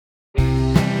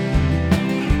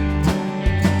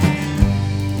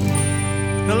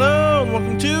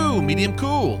Medium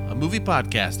Cool, a movie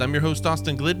podcast. I'm your host,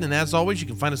 Austin Glidden, and as always, you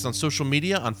can find us on social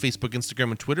media on Facebook, Instagram,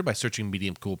 and Twitter by searching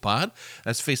Medium Cool Pod.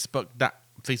 That's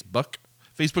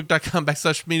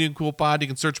Facebook.com/Medium Cool Pod. You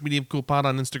can search Medium Cool Pod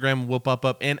on Instagram and we'll pop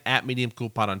up, and at Medium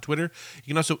Cool Pod on Twitter. You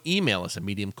can also email us at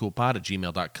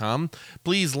mediumcoolpod@gmail.com.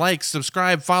 Please like,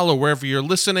 subscribe, follow wherever you're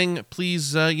listening.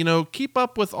 Please, keep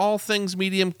up with all things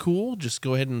Medium Cool. Just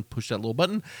go ahead and push that little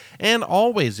button. And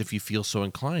always, if you feel so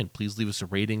inclined, please leave us a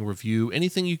rating, review,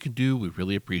 anything you can do. We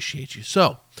really appreciate you.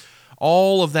 So,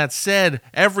 all of that said,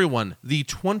 everyone, the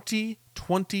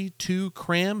 2022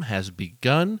 cram has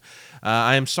begun.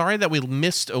 I am sorry that we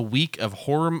missed a week of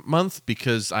horror month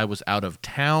because I was out of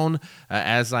town.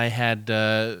 As I had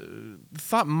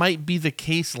thought might be the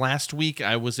case last week,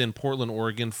 I was in Portland,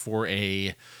 Oregon for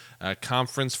a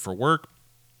conference for work,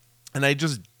 and I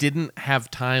just didn't have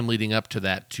time leading up to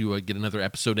that to get another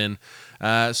episode in.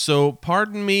 So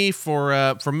pardon me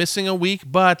for missing a week,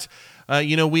 but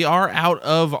we are out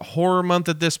of horror month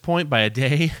at this point by a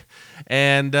day.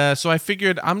 And so I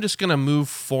figured I'm just going to move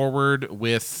forward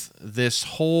with this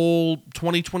whole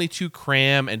 2022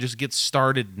 cram and just get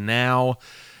started now.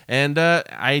 And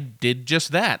I did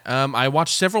just that. I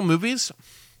watched several movies.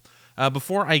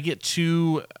 Before I get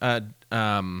to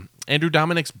Andrew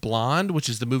Dominik's Blonde, which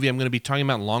is the movie I'm going to be talking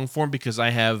about in long form because I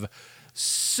have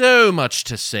so much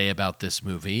to say about this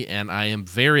movie, and I am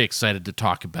very excited to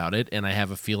talk about it, and I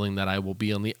have a feeling that I will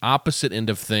be on the opposite end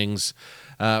of things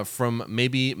from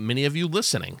maybe many of you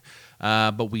listening,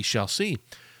 but we shall see.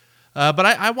 But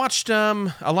I watched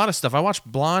a lot of stuff. I watched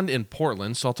Blonde in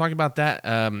Portland, so I'll talk about that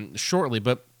shortly,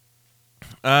 but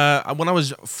when I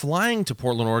was flying to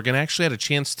Portland, Oregon, I actually had a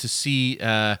chance to see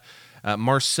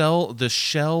Marcel the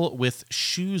Shell with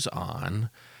Shoes On,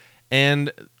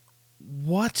 and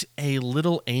what a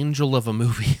little angel of a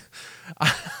movie.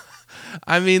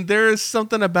 I mean, there is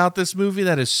something about this movie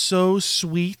that is so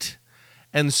sweet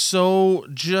and so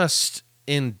just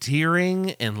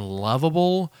endearing and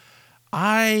lovable.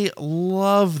 I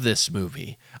love this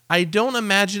movie. I don't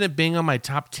imagine it being on my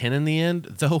top 10 in the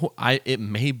end, though it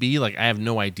may be. Like, I have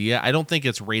no idea. I don't think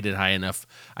it's rated high enough.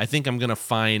 I think I'm going to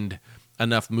find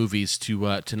enough movies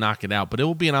to knock it out, but it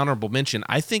will be an honorable mention.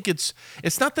 I think it's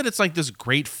not that it's like this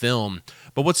great film,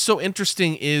 but what's so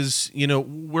interesting is,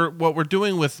 what we're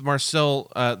doing with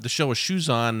Marcel, the Shell with Shoes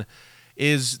On,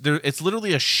 is it's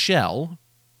literally a shell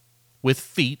with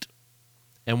feet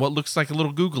and what looks like a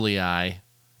little googly eye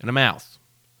and a mouth.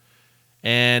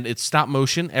 And it's stop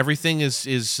motion. Everything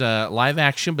is live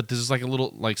action, but this is like a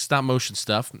little like stop motion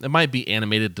stuff. It might be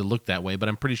animated to look that way, but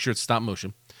I'm pretty sure it's stop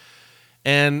motion.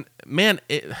 And man,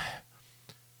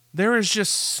 there is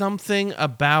just something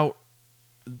about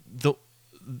the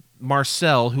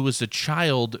Marcel, who is a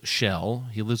child shell.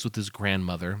 He lives with his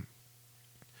grandmother.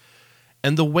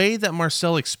 And the way that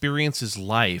Marcel experiences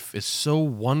life is so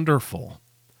wonderful.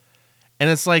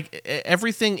 And it's like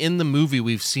everything in the movie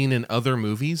we've seen in other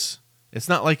movies. It's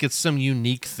not like it's some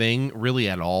unique thing really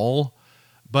at all.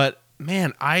 But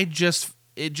man, it just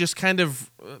kind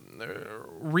of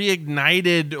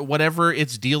reignited whatever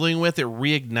it's dealing with. It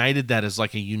reignited that as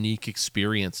like a unique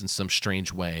experience in some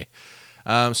strange way.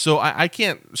 So I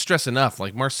can't stress enough,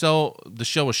 like Marcel, the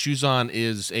Shell with Shoes On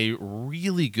is a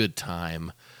really good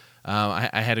time.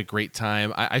 I had a great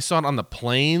time. I saw it on the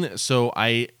plane, so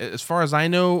as far as I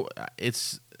know,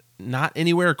 it's not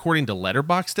anywhere according to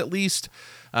Letterboxd at least,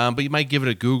 but you might give it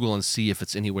a Google and see if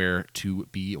it's anywhere to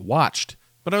be watched.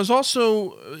 But I was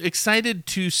also excited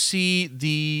to see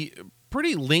the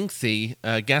pretty lengthy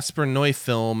Gaspar Noé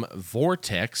film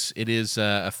Vortex. It is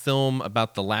a film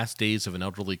about the last days of an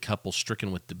elderly couple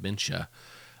stricken with dementia.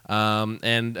 And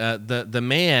the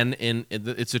man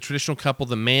it's a traditional couple.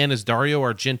 The man is Dario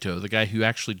Argento, the guy who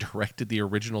actually directed the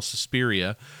original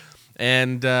Suspiria.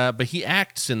 And but he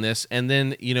acts in this, and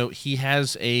then he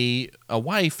has a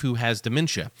wife who has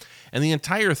dementia. And the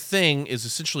entire thing is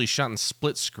essentially shot in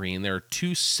split screen. There are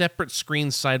two separate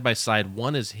screens side by side.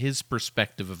 One is his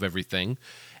perspective of everything,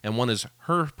 and one is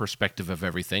her perspective of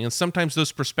everything. And sometimes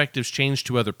those perspectives change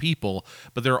to other people,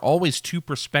 but there are always two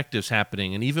perspectives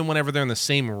happening. And even whenever they're in the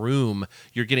same room,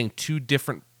 you're getting two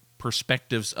different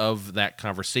perspectives of that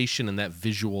conversation and that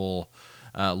visual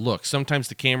look. Sometimes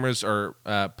the cameras are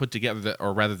put together,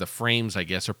 or rather the frames, I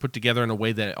guess, are put together in a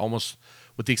way that almost,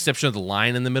 with the exception of the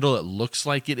line in the middle, it looks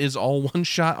like it is all one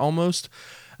shot almost.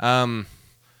 Man,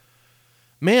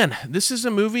 this is a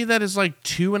movie that is like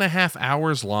 2.5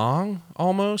 hours long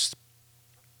almost.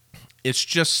 It's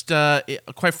just,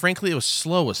 quite frankly, it was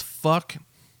slow as fuck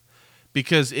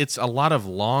because it's a lot of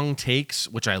long takes,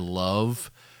 which I love.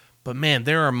 But man,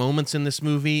 there are moments in this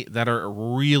movie that are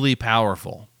really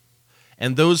powerful.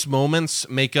 And those moments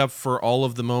make up for all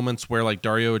of the moments where like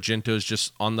Dario Argento is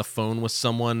just on the phone with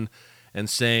someone and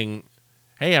saying,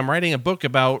 hey, I'm writing a book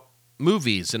about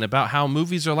movies and about how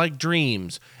movies are like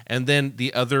dreams. And then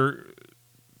the other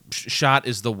shot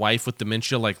is the wife with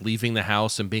dementia, like leaving the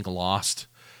house and being lost.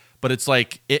 But it's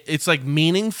like, it's like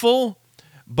meaningful,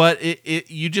 but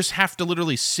you just have to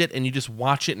literally sit and you just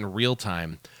watch it in real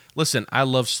time. Listen, I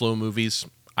love slow movies.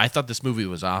 I thought this movie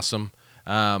was awesome.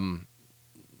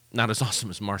 Not as awesome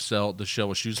as Marcel the Shell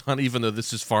with Shoes On, even though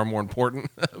this is far more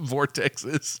important. Vortex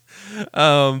is.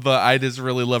 But I just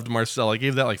really loved Marcel. I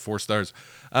gave that like 4 stars.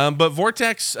 But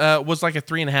Vortex was like a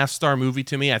 3.5-star movie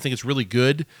to me. I think it's really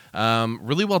good.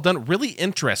 Really well done. Really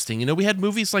interesting. You know, we had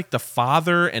movies like The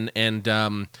Father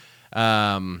and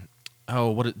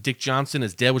Dick Johnson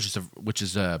is Dead, which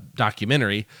is a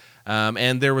documentary.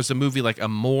 And there was a movie like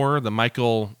Amour, the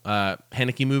Michael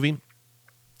Haneke movie.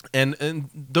 And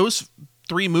those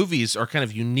 3 movies are kind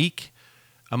of unique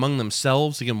among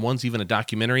themselves. Again, one's even a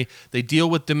documentary. They deal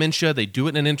with dementia. They do it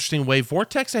in an interesting way.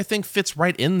 Vortex, I think, fits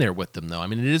right in there with them, though. I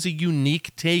mean, it is a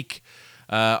unique take,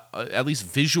 at least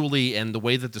visually, and the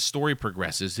way that the story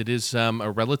progresses. It is a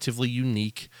relatively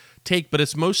unique take, but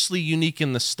it's mostly unique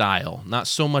in the style, not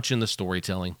so much in the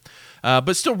storytelling.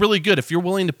 But still really good. If you're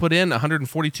willing to put in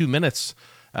 142 minutes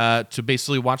to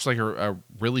basically watch like a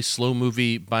really slow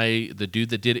movie by the dude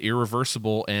that did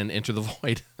Irreversible and Enter the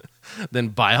Void, then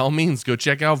by all means go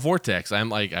check out Vortex.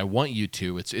 I want you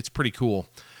to. It's pretty cool.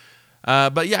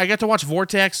 But yeah, I got to watch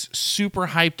Vortex. Super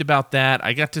hyped about that.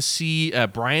 I got to see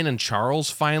Brian and Charles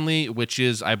finally, which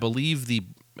is, I believe,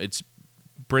 it's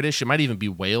British. It might even be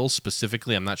Wales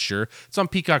specifically. I'm not sure. It's on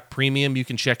Peacock Premium. You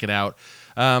can check it out.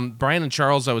 Brian and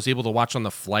Charles, I was able to watch on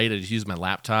the flight. I just used my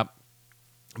laptop.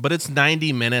 But it's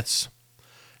 90 minutes.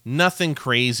 Nothing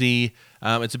crazy.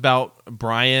 It's about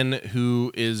Brian,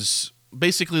 who is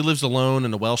basically lives alone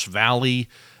in the Welsh Valley.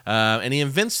 And he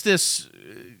invents this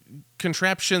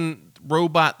contraption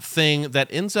robot thing that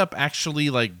ends up actually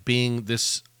like being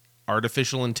this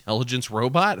artificial intelligence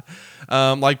robot.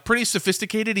 Like pretty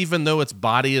sophisticated, even though its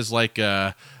body is like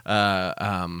a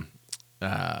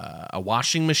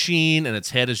washing machine and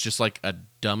its head is just like a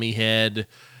dummy head.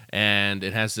 And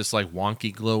it has this like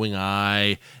wonky glowing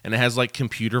eye, and it has like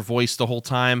computer voice the whole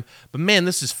time. But man,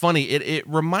 this is funny. It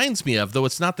reminds me of, though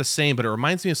it's not the same, but it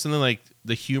reminds me of something like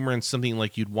the humor and something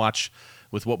like you'd watch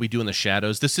with What We Do in the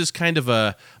Shadows. This is kind of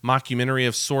a mockumentary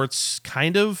of sorts,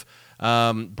 kind of.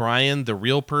 Brian, the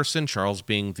real person, Charles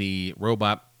being the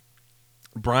robot.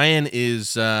 Brian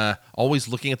is always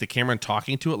looking at the camera and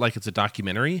talking to it like it's a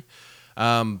documentary.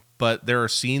 But there are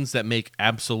scenes that make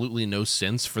absolutely no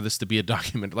sense for this to be a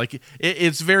document. Like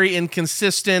it's very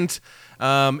inconsistent.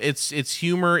 Its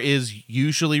humor is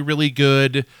usually really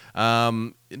good.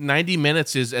 90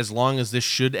 minutes is as long as this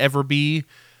should ever be.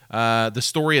 The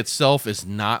story itself is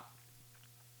not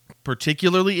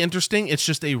particularly interesting. It's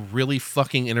just a really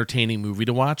fucking entertaining movie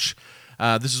to watch.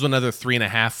 This is another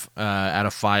 3.5 out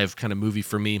of 5 kind of movie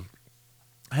for me.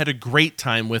 I had a great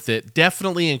time with it.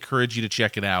 Definitely encourage you to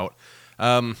check it out.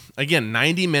 Again,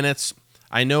 90 minutes.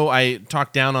 I know I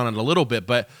talked down on it a little bit,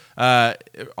 but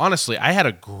honestly, I had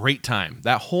a great time.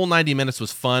 That whole 90 minutes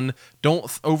was fun. Don't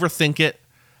overthink it.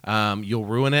 You'll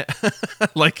ruin it.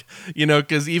 Like, you know,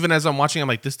 because even as I'm watching, I'm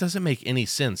like, this doesn't make any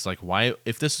sense. Like, why,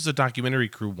 if this is a documentary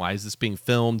crew, why is this being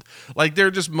filmed? Like, there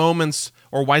are just moments,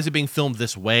 or why is it being filmed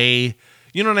this way?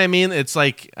 You know what I mean? It's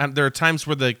like there are times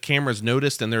where the camera's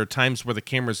noticed, and there are times where the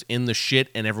camera's in the shit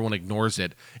and everyone ignores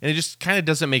it. And it just kind of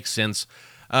doesn't make sense.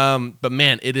 But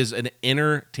man, it is an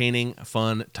entertaining,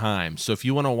 fun time. So if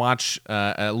you want to watch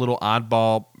a little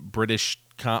oddball British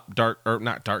not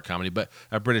dark comedy, but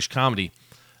a British comedy,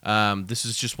 this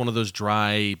is just one of those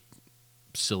dry,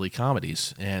 silly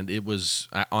comedies. And it was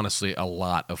honestly a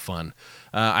lot of fun.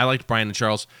 I liked Brian and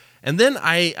Charles. And then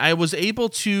I was able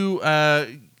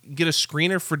to get a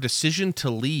screener for Decision to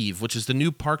Leave, which is the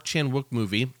new Park Chan-wook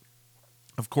movie.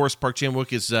 Of course, Park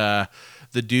Chan-wook is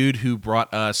the dude who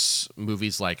brought us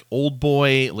movies like Old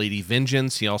Boy, Lady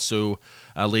Vengeance. He also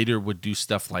later would do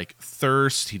stuff like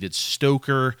Thirst. He did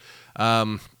Stoker.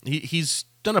 He's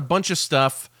done a bunch of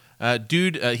stuff. He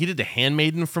did The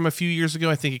Handmaiden from a few years ago.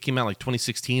 I think it came out like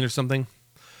 2016 or something.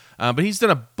 But he's done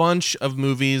a bunch of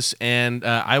movies, and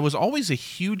I was always a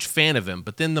huge fan of him.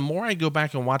 But then the more I go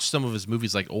back and watch some of his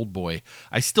movies like Old Boy,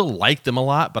 I still like them a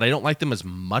lot, but I don't like them as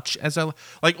much as I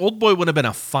like. Old Boy would have been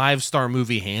a 5-star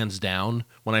movie hands down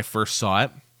when I first saw it.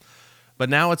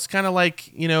 But now it's kind of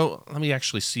like, you know, let me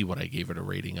actually see what I gave it a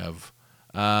rating of.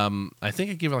 I think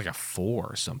I gave it like a 4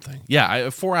 or something. Yeah, a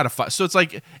 4 out of 5. So it's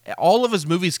like all of his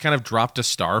movies kind of dropped a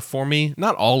star for me.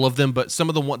 Not all of them, but some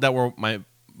of the ones that were my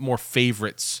more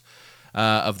favorites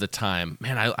of the time.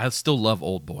 Man, I still love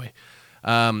Old Boy.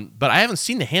 But I haven't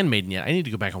seen The Handmaiden yet. I need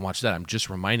to go back and watch that. I'm just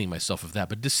reminding myself of that.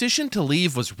 But Decision to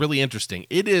Leave was really interesting.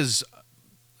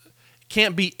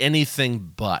 Can't be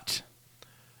anything but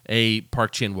a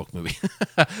Park Chan-wook movie.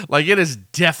 Like, it is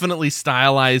definitely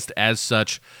stylized as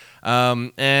such.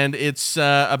 And it's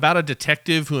about a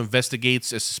detective who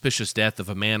investigates a suspicious death of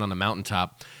a man on a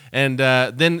mountaintop. And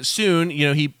then soon,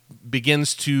 he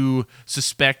begins to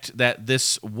suspect that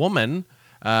this woman,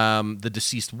 the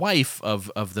deceased wife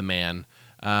of the man,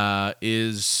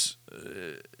 is,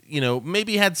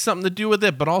 maybe had something to do with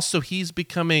it, but also he's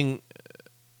becoming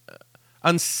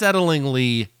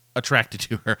unsettlingly attracted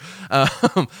to her.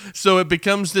 So it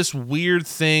becomes this weird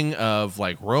thing of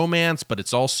like romance, but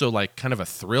it's also like kind of a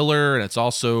thriller, and it's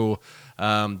also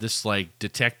this like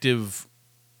detective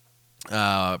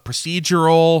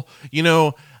procedural,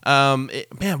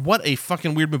 man, what a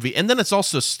fucking weird movie. And then it's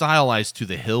also stylized to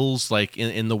the hills, like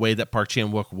in the way that Park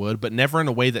Chan-wook would, but never in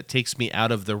a way that takes me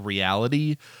out of the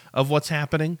reality of what's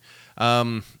happening.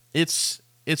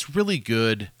 It's really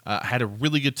good. I had a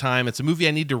really good time. It's a movie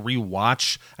I need to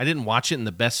rewatch. I didn't watch it in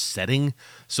the best setting,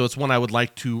 so it's one I would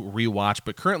like to rewatch,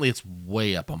 but currently it's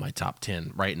way up on my top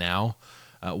 10 right now.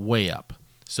 Way up.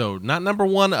 So not number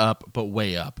one up, but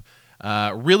way up.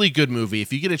 Really good movie.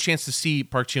 If you get a chance to see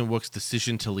Park Chan-wook's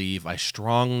Decision to Leave, I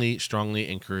strongly, strongly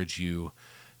encourage you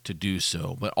to do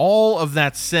so. But all of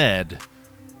that said,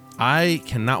 I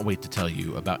cannot wait to tell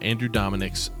you about Andrew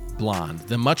Dominik's Blonde,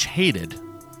 the much hated,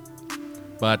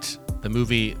 but the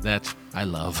movie that I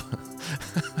love.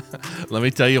 Let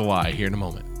me tell you why here in a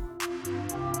moment.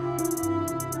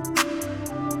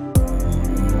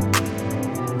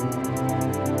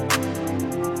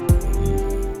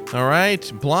 All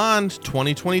right, Blonde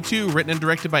 2022, written and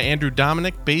directed by Andrew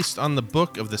Dominik, based on the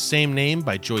book of the same name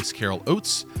by Joyce Carol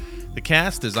Oates. The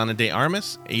cast is Ana de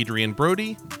Armas, Adrian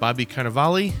Brody, Bobby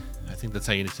Cannavale, I think that's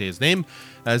how you say his name,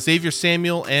 Xavier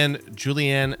Samuel, and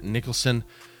Julianne Nicholson.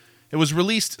 It was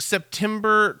released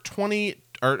September 28th,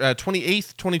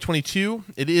 2022.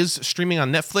 It is streaming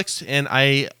on Netflix, and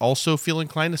I also feel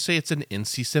inclined to say it's an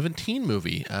NC-17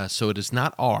 movie, so it is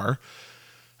not R.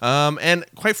 And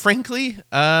quite frankly,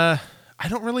 I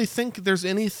don't really think there's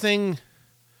anything,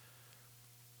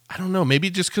 I don't know, maybe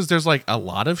just because there's like a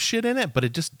lot of shit in it, but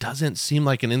it just doesn't seem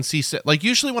like an like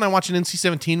usually when I watch an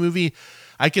NC-17 movie,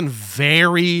 I can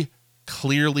very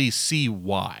clearly see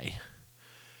why.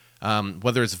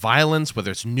 Whether it's violence,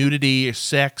 whether it's nudity or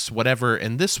sex, whatever.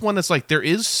 And this one is like, there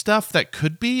is stuff that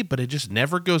could be, but it just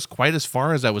never goes quite as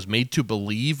far as I was made to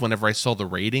believe whenever I saw the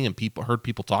rating and heard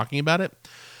people talking about it.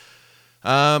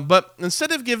 But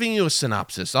instead of giving you a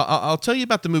synopsis, I'll tell you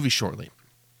about the movie shortly.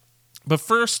 But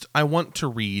first, I want to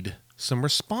read some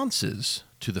responses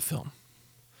to the film.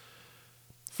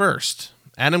 First,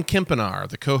 Adam Kempenaar,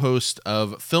 the co-host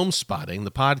of Film Spotting,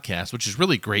 the podcast, which is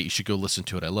really great. You should go listen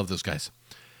to it. I love those guys.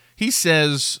 He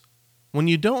says, when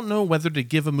you don't know whether to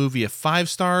give a movie a 5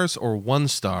 stars or 1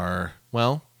 star,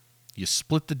 well, you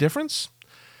split the difference.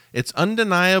 It's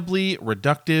undeniably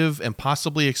reductive and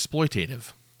possibly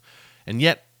exploitative. And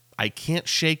yet, I can't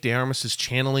shake de Armas's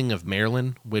channeling of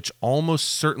Marilyn, which almost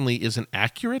certainly isn't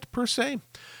accurate per se,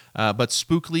 but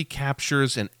spookily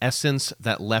captures an essence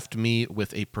that left me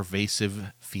with a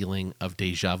pervasive feeling of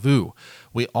déjà vu.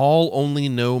 We all only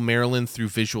know Marilyn through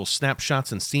visual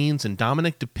snapshots and scenes, and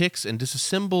Dominik depicts and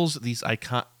disassembles these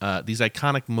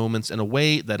iconic moments in a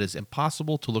way that is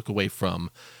impossible to look away from,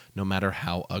 no matter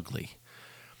how ugly.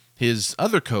 His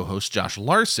other co-host, Josh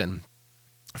Larson,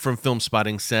 from Film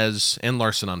Spotting says, and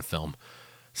Larson on Film,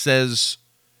 says,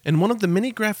 in one of the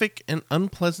many graphic and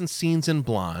unpleasant scenes in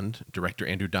Blonde, director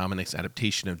Andrew Dominik's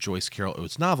adaptation of Joyce Carol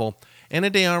Oates' novel, Ana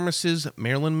de Armas's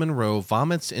Marilyn Monroe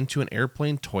vomits into an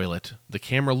airplane toilet, the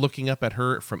camera looking up at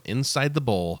her from inside the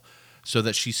bowl so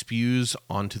that she spews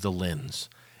onto the lens.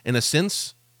 In a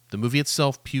sense, the movie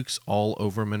itself pukes all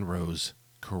over Monroe's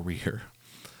career.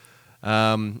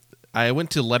 I went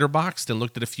to Letterboxd and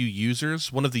looked at a few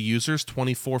users. One of the users,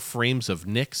 24 Frames of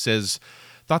Nick, says,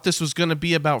 thought this was going to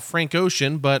be about Frank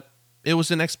Ocean, but it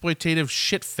was an exploitative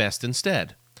shitfest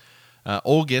instead.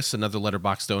 Olgis, another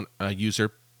Letterboxd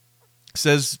user,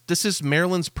 says, this is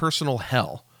Marilyn's personal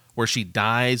hell, where she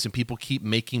dies and people keep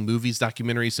making movies,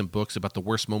 documentaries, and books about the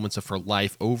worst moments of her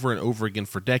life over and over again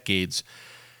for decades,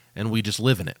 and we just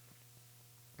live in it.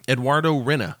 Eduardo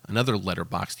Rena, another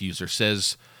Letterboxd user,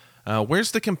 says,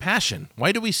 where's the compassion?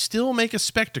 Why do we still make a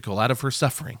spectacle out of her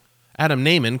suffering? Adam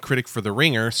Naiman, critic for The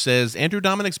Ringer, says Andrew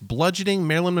Dominik's bludgeoning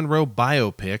Marilyn Monroe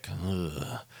biopic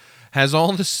has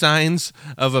all the signs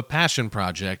of a passion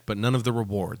project, but none of the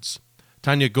rewards.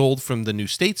 Tanya Gold from the New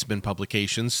Statesman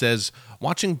publication says,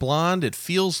 watching Blonde, it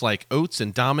feels like Oates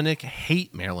and Dominic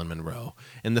hate Marilyn Monroe.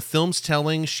 In the film's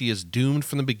telling, she is doomed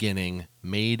from the beginning,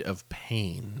 made of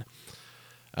pain.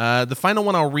 The final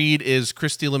one I'll read is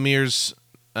Christy Lemire's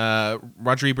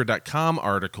RogerEbert.com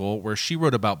article where she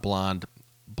wrote about Blonde.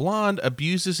 Blonde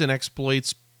abuses and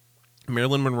exploits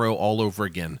Marilyn Monroe all over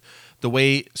again, the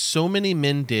way so many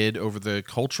men did over the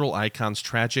cultural icon's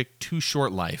tragic, too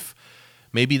short life.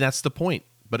 Maybe that's the point,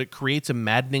 but it creates a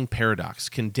maddening paradox,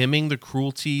 condemning the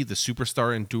cruelty the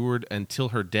superstar endured until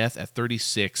her death at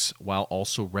 36 while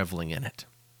also reveling in it.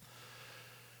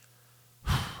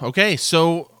 Okay,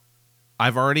 so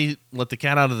I've already let the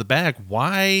cat out of the bag.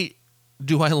 Why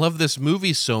do I love this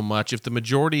movie so much if the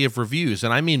majority of reviews,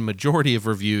 and I mean majority of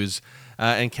reviews,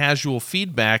 and casual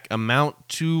feedback amount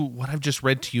to what I've just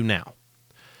read to you now?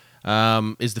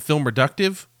 Is the film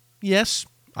reductive? Yes.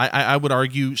 I would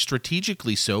argue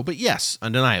strategically so, but yes,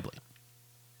 undeniably.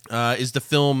 Is the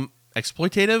film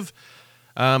exploitative?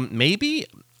 Maybe.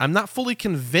 I'm not fully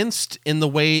convinced in the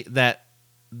way that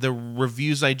the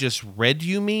reviews I just read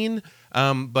you mean,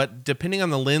 but depending on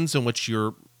the lens in which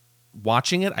you're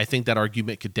watching it, I think that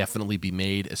argument could definitely be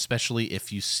made, especially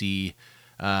if you see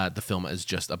the film as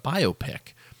just a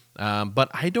biopic. But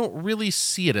I don't really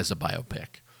see it as a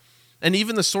biopic. And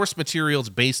even the source material it's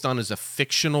based on is a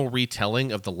fictional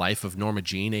retelling of the life of Norma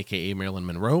Jean, a.k.a. Marilyn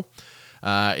Monroe.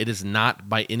 It is not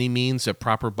by any means a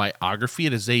proper biography.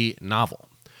 It is a novel.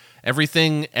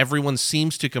 Everything everyone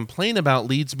seems to complain about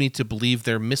leads me to believe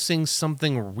they're missing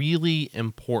something really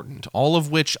important, all of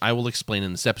which I will explain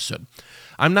in this episode.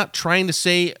 I'm not trying to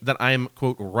say that I'm,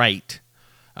 quote, right.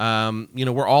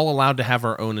 We're all allowed to have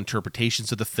our own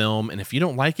interpretations of the film, and if you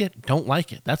don't like it, don't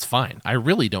like it. That's fine. I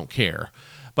really don't care.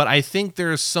 But I think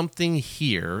there's something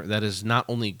here that is not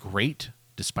only great,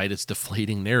 despite its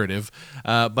deflating narrative,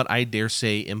 but I dare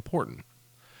say important.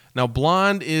 Now,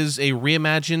 Blonde is a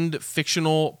reimagined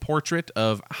fictional portrait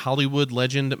of Hollywood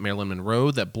legend Marilyn Monroe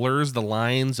that blurs the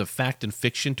lines of fact and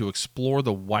fiction to explore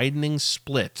the widening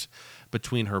split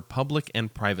between her public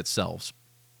and private selves.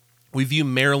 We view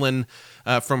Marilyn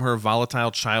from her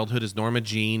volatile childhood as Norma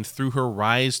Jean through her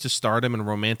rise to stardom and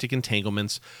romantic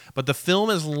entanglements, but the film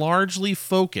is largely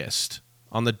focused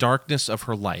on the darkness of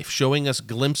her life, showing us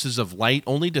glimpses of light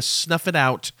only to snuff it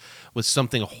out with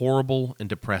something horrible and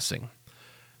depressing.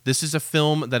 This is a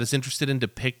film that is interested in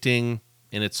depicting,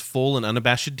 in its full and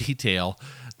unabashed detail,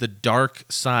 the dark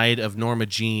side of Norma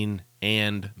Jean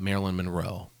and Marilyn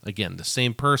Monroe. Again, the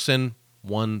same person,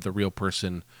 one the real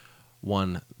person,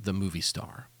 one the movie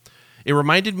star. It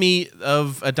reminded me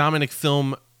of a Dominic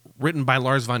film written by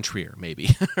Lars von Trier,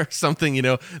 maybe, or something.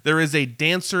 There is a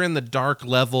dancer in the dark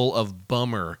level of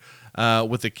bummer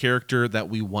with a character that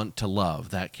we want to love,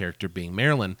 that character being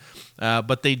Marilyn,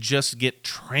 but they just get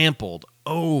trampled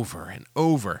over and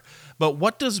over. But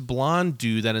what does Blonde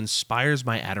do that inspires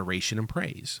my adoration and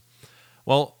praise?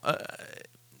 Well,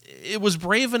 it was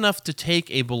brave enough to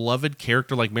take a beloved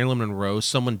character like Marilyn Monroe,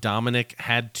 someone Dominic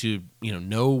had to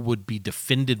know would be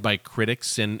defended by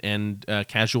critics and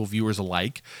casual viewers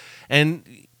alike,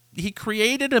 and he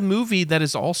created a movie that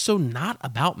is also not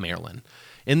about Marilyn.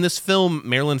 In this film,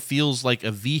 Marilyn feels like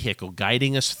a vehicle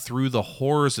guiding us through the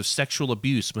horrors of sexual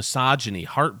abuse, misogyny,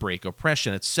 heartbreak,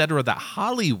 oppression, etc. that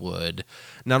Hollywood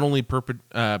not only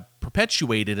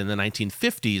perpetuated in the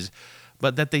 1950s,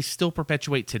 but that they still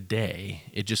perpetuate today.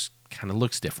 It just kind of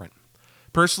looks different.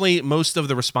 Personally, most of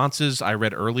the responses I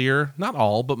read earlier, not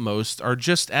all, but most, are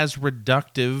just as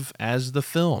reductive as the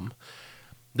film.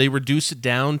 They reduce it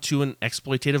down to an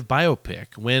exploitative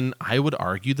biopic, when I would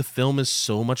argue the film is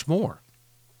so much more.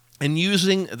 And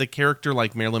using the character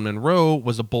like Marilyn Monroe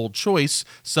was a bold choice.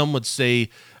 Some would say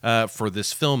for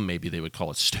this film, maybe they would call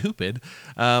it stupid.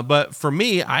 But for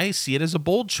me, I see it as a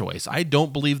bold choice. I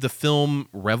don't believe the film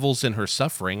revels in her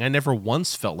suffering. I never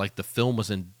once felt like the film was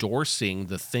endorsing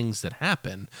the things that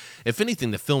happen. If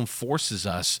anything, the film forces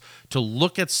us to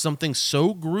look at something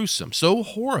so gruesome, so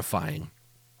horrifying,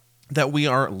 that we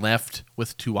are left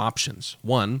with two options.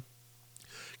 One,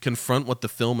 confront what the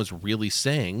film is really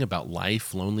saying about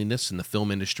life, loneliness, and the film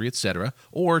industry, etc.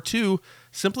 Or two,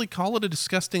 simply call it a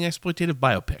disgusting exploitative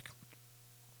biopic.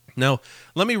 Now,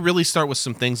 let me really start with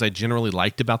some things I generally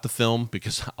liked about the film,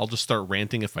 because I'll just start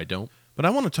ranting if I don't. But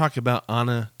I want to talk about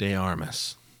Ana de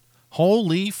Armas.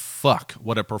 Holy fuck,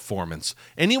 what a performance.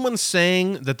 Anyone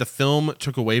saying that the film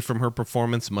took away from her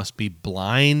performance must be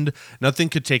blind. Nothing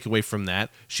could take away from that.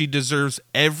 She deserves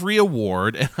every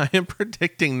award, and I am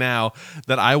predicting now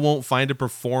that I won't find a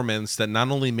performance that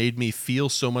not only made me feel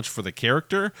so much for the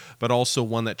character, but also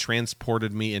one that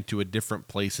transported me into a different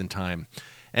place in time.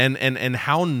 And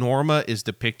how Norma is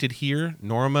depicted here,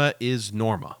 Norma is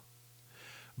Norma.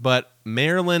 But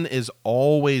Marilyn is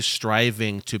always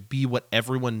striving to be what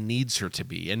everyone needs her to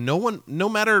be. And no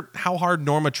matter how hard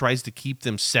Norma tries to keep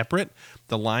them separate,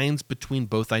 the lines between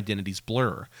both identities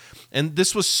blur. And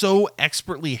this was so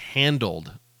expertly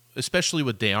handled, especially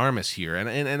with De Armas here.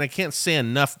 And I can't say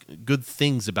enough good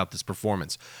things about this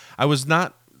performance. I was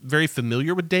not very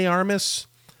familiar with De Armas.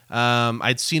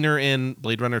 I'd seen her in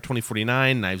Blade Runner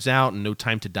 2049, Knives Out, and No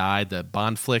Time to Die, the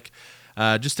Bond flick,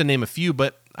 just to name a few.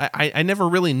 But I never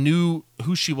really knew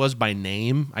who she was by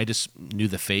name. I just knew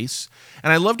the face.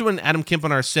 And I loved when Adam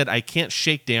Kimponar said, "I can't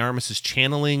shake De Armas'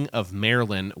 channeling of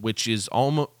Marilyn, which is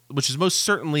most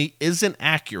certainly isn't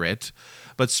accurate,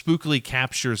 but spookily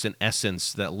captures an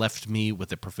essence that left me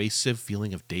with a pervasive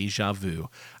feeling of deja vu."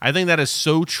 I think that is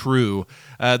so true.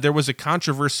 There was a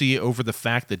controversy over the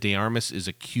fact that De Armas is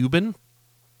a Cuban,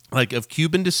 like of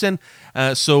Cuban descent.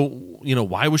 So,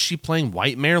 why was she playing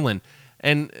white Marilyn?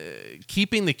 And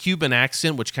keeping the Cuban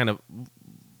accent, which kind of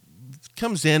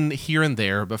comes in here and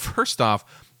there. But first off,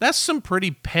 that's some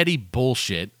pretty petty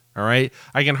bullshit, all right?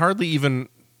 I can hardly even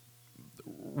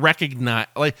recognize,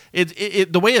 like,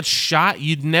 the way it's shot,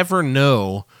 you'd never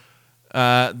know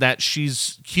that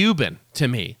she's Cuban to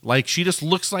me. Like, she just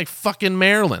looks like fucking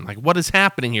Marilyn. Like, what is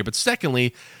happening here? But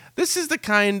secondly, this is the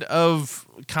kind of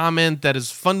comment that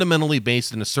is fundamentally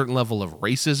based in a certain level of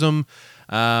racism.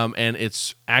 And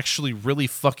it's actually really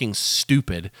fucking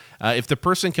stupid. If the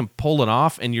person can pull it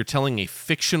off and you're telling a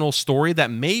fictional story that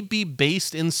may be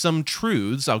based in some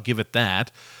truths, I'll give it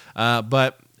that.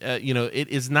 But it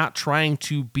is not trying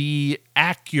to be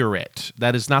accurate.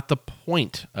 That is not the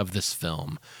point of this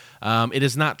film. It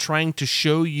is not trying to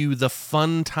show you the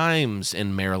fun times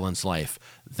in Marilyn's life.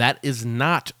 That is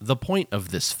not the point of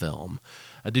this film.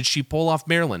 Did she pull off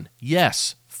Marilyn?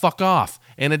 Yes. Fuck off.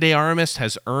 Ana de Armas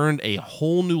has earned a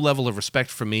whole new level of respect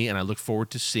from me, and I look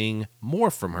forward to seeing more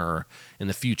from her in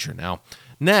the future. Now,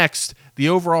 next, the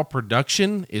overall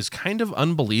production is kind of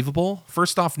unbelievable.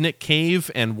 First off, Nick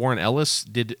Cave and Warren Ellis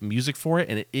did music for it,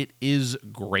 and it is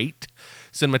great.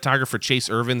 Cinematographer Chase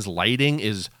Irvin's lighting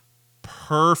is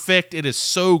perfect. It is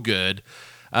so good.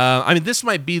 This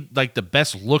might be like the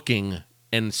best looking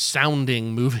and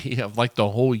sounding movie of like the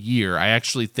whole year. I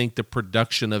actually think the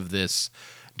production of this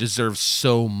deserves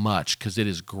so much because it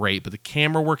is great. But the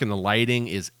camera work and the lighting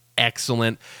is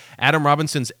excellent. Adam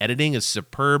Robinson's editing is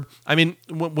superb. I mean,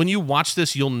 when you watch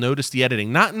this, you'll notice the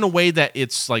editing, not in a way that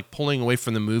it's like pulling away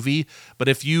from the movie, but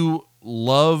if you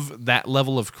love that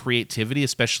level of creativity,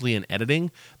 especially in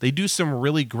editing, they do some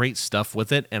really great stuff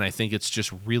with it, and I think it's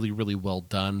just really, really well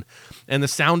done. And the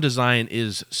sound design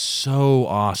is so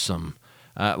awesome.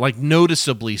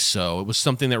 Noticeably so. It was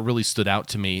something that really stood out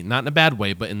to me, not in a bad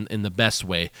way, but in the best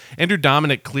way. Andrew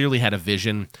Dominik clearly had a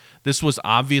vision. This was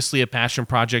obviously a passion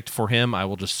project for him. I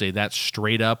will just say that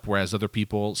straight up, whereas other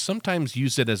people sometimes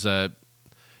use it as it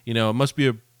must be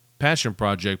a passion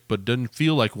project, but doesn't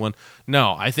feel like one.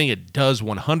 No, I think it does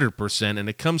 100%, and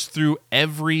it comes through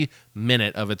every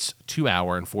minute of its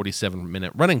 2-hour and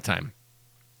 47-minute running time.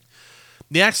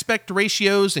 The aspect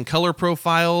ratios and color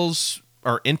profiles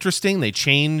are interesting. They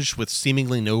change with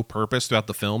seemingly no purpose throughout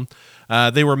the film.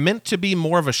 They were meant to be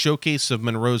more of a showcase of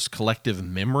Monroe's collective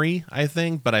memory, I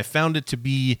think, but I found it to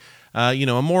be,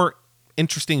 a more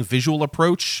interesting visual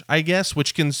approach, I guess,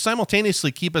 which can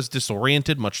simultaneously keep us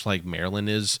disoriented, much like Marilyn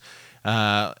is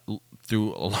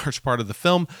through a large part of the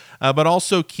film, but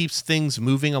also keeps things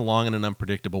moving along in an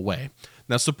unpredictable way.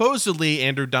 Now, supposedly,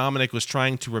 Andrew Dominik was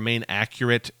trying to remain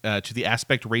accurate to the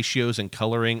aspect ratios and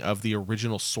coloring of the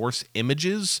original source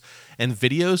images and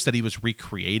videos that he was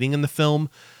recreating in the film.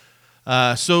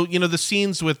 So, the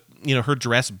scenes with, her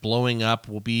dress blowing up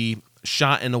will be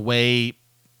shot in a way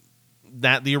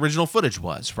that the original footage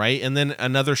was, right? And then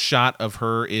another shot of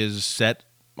her is set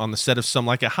on the set of Some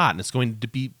Like It Hot, and it's going to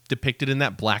be depicted in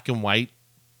that black and white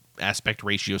aspect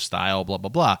ratio style, blah, blah,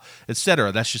 blah,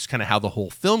 etc. That's just kind of how the whole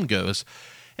film goes.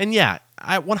 And yeah,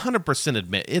 I 100%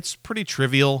 admit it's pretty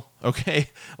trivial, okay?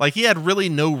 Like, he had really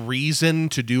no reason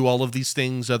to do all of these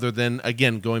things other than,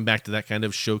 again, going back to that kind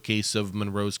of showcase of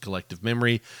Monroe's collective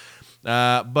memory.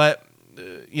 But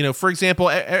for example,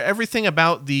 everything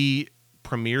about the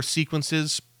premiere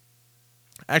sequences.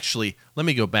 Actually, let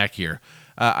me go back here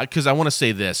because I want to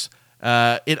say this.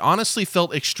 It honestly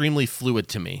felt extremely fluid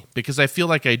to me because I feel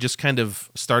like I just kind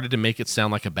of started to make it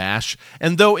sound like a bash.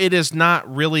 And though it is not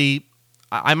really,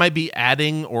 I might be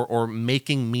adding or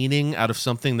making meaning out of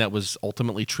something that was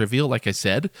ultimately trivial, like I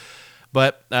said.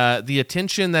 But the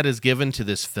attention that is given to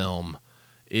this film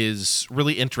is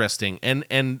really interesting.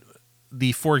 And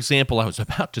for example, I was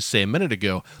about to say a minute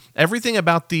ago, everything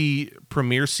about the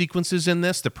premiere sequences in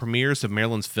this, the premieres of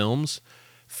Marilyn's films,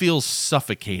 feels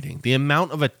suffocating. The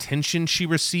amount of attention she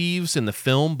receives in the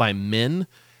film by men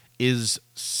is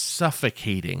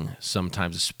suffocating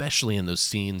sometimes, especially in those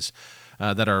scenes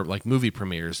that are like movie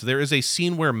premieres. There is a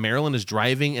scene where Marilyn is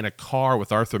driving in a car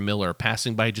with Arthur Miller,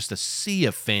 passing by just a sea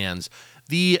of fans,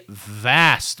 the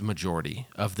vast majority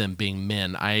of them being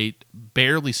men. I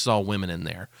barely saw women in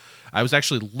there. I was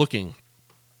actually looking,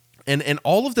 and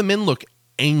all of the men look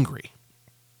angry,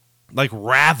 like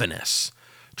ravenous,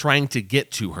 trying to get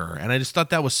to her. And I just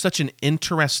thought that was such an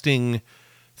interesting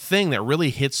thing that really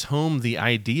hits home the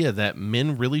idea that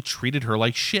men really treated her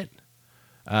like shit.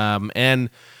 And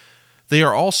they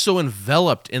are also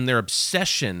enveloped in their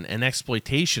obsession and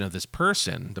exploitation of this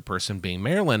person, the person being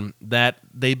Marilyn, that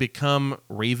they become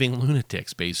raving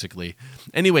lunatics, basically.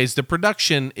 Anyways, the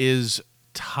production is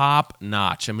top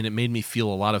notch. I mean, it made me feel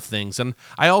a lot of things. And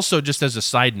I also, just as a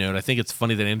side note, I think it's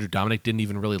funny that Andrew Dominik didn't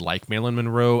even really like Marilyn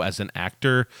Monroe as an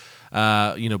actor,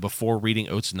 before reading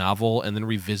Oates' novel and then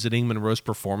revisiting Monroe's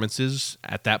performances.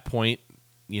 At that point,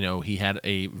 he had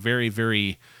a very,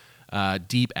 very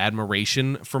deep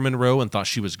admiration for Monroe and thought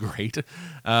she was great.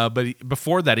 But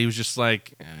before that, he was just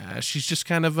like, she's just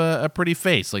kind of a pretty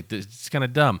face. Like, it's kind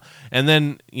of dumb. And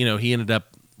then, he ended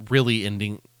up really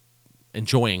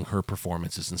enjoying her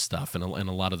performances and stuff in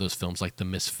a lot of those films, like The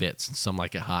Misfits and Some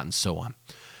Like It Hot and so on.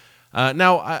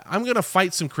 Now, I'm going to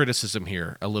fight some criticism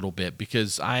here a little bit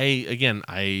because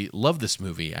I love this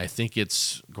movie. I think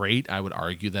it's great. I would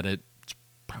argue that it's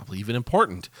probably even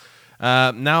important.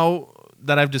 Now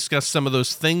that I've discussed some of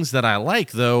those things that I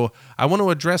like, though, I want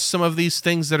to address some of these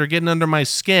things that are getting under my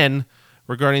skin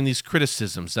regarding these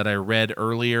criticisms that I read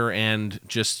earlier, and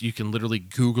just you can literally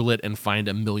Google it and find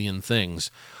a million things.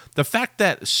 The fact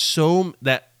that so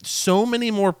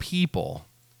many more people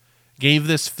gave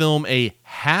this film a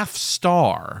half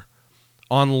star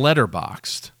on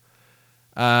Letterboxd.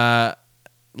 Let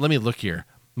me look here.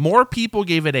 More people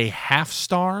gave it a half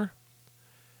star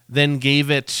than gave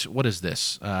it, what is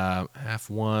this? Half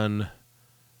one.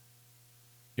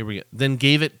 Here we go. Then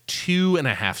gave it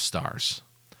 2.5 stars.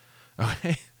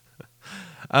 Okay.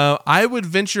 I would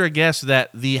venture a guess that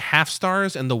the half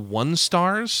stars and the 1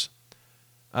 stars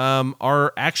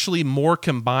are actually more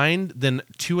combined than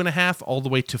 2.5 all the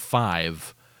way to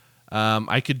 5.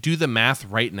 I could do the math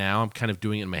right now. I'm kind of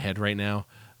doing it in my head right now.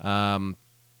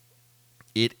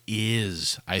 It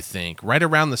is, I think, right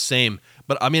around the same.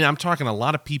 But I mean, I'm talking a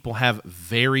lot of people have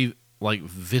very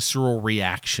visceral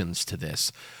reactions to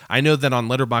this. I know that on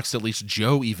Letterboxd, at least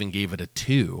Joe even gave it a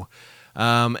 2.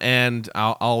 And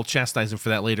I'll chastise him for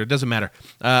that later. It doesn't matter.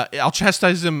 I'll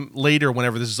chastise him later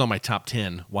whenever this is on my top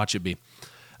 10. Watch it be.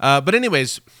 But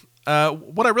anyways,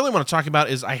 what I really want to talk about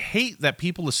is I hate that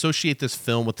people associate this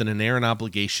film with an inherent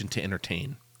obligation to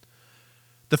entertain.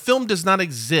 The film does not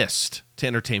exist to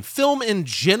entertain. Film in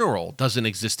general doesn't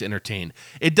exist to entertain.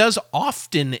 It does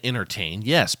often entertain,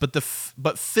 yes,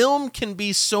 but film can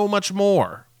be so much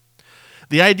more.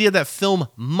 The idea that film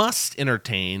must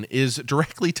entertain is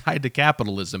directly tied to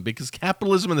capitalism, because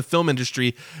capitalism in the film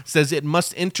industry says it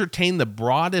must entertain the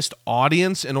broadest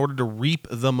audience in order to reap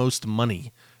the most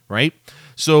money, right?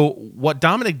 So what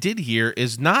Dominik did here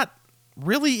is not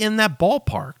really in that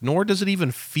ballpark, nor does it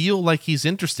even feel like he's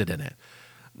interested in it.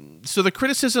 So the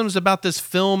criticisms about this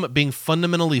film being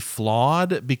fundamentally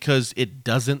flawed because it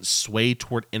doesn't sway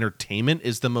toward entertainment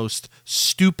is the most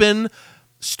stupid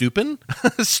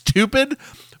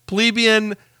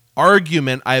plebeian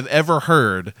argument I've ever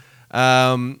heard.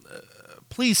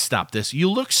 Please stop this.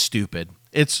 You look stupid.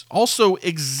 It's also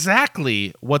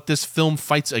exactly what this film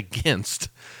fights against.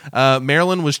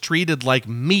 Marilyn was treated like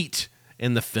meat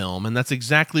in the film, and that's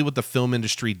exactly what the film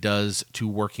industry does to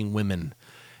working women.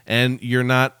 And if you're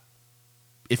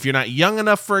not young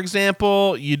enough, for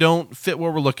example, you don't fit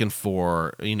what we're looking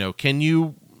for. Can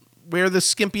you wear this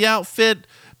skimpy outfit?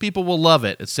 People will love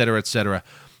it, etc., etc.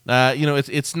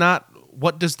 It's not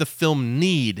what does the film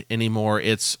need anymore.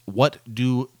 It's what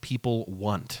do people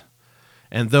want.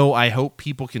 And though I hope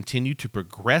people continue to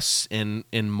progress in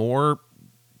more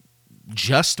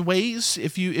just ways,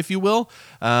 if you will,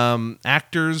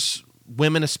 actors,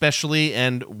 women especially,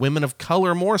 and women of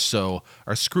color more so,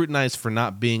 are scrutinized for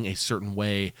not being a certain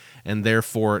way and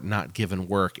therefore not given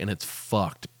work, and it's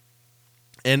fucked.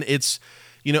 And it's,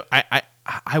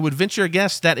 I would venture a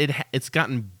guess that it's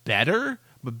gotten better,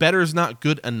 but better is not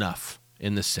good enough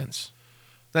in this sense.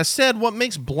 That said, what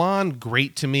makes Blonde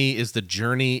great to me is the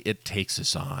journey it takes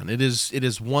us on. It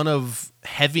is one of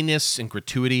heaviness and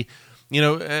gratuity. Do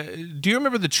you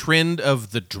remember the trend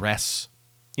of the dress?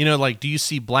 Like, do you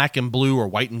see black and blue or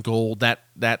white and gold? That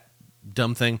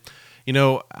dumb thing.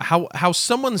 How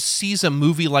someone sees a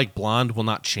movie like Blonde will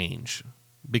not change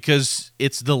because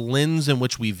it's the lens in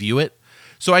which we view it.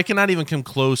 So I cannot even come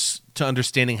close to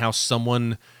understanding how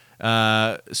someone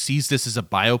sees this as a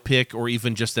biopic or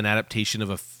even just an adaptation of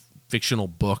a fictional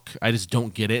book. I just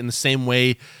don't get it. In the same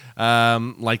way,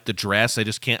 like The Dress, I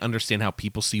just can't understand how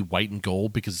people see white and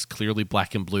gold because it's clearly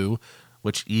black and blue,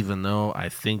 which even though I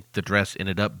think The Dress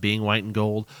ended up being white and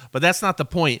gold, but that's not the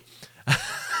point.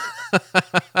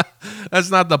 That's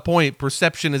not the point.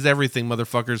 Perception is everything,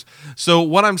 motherfuckers. So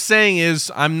what I'm saying is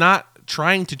I'm not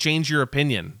trying to change your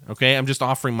opinion, okay? I'm just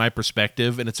offering my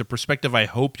perspective, and it's a perspective I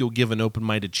hope you'll give an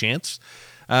open-minded chance.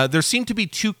 There seem to be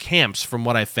two camps from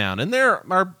what I found, and there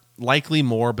are likely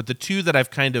more, but the two that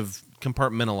I've kind of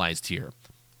compartmentalized here.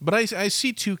 But I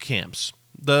see two camps.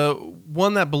 The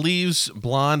one that believes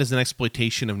Blonde is an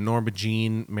exploitation of Norma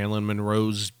Jean, Marilyn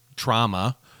Monroe's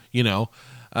trauma,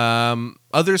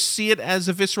 Others see it as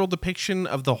a visceral depiction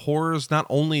of the horrors not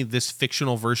only this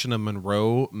fictional version of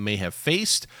Monroe may have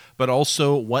faced, but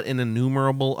also what an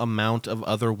innumerable amount of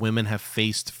other women have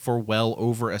faced for well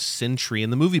over a century in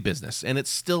the movie business, and it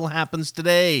still happens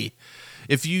today.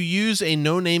 If you use a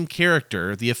no-name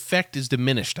character, the effect is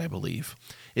diminished, I believe.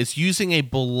 It's using a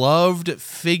beloved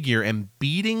figure and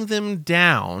beating them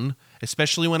down,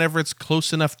 especially whenever it's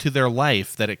close enough to their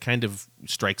life that it kind of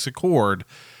strikes a chord.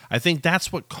 I think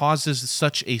that's what causes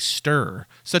such a stir,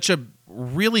 such a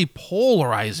really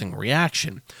polarizing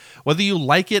reaction. Whether you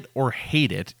like it or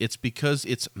hate it, it's because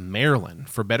it's Marilyn,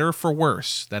 for better or for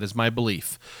worse. That is my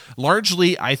belief.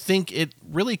 Largely, I think it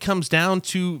really comes down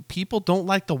to people don't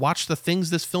like to watch the things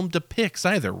this film depicts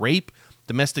either. Rape,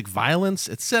 domestic violence,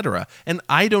 etc. And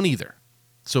I don't either.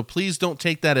 So please don't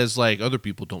take that as like other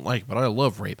people don't like, but I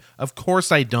love rape. Of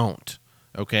course I don't.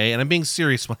 Okay? And I'm being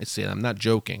serious when I say that. I'm not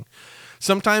joking.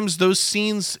 Sometimes those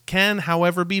scenes can,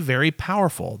 however, be very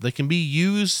powerful. They can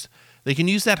use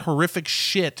that horrific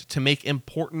shit to make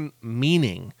important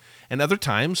meaning. And other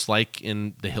times, like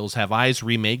in The Hills Have Eyes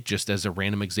remake, just as a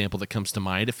random example that comes to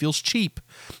mind, it feels cheap.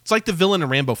 It's like the villain in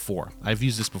Rambo 4. I've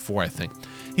used this before, I think.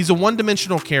 He's a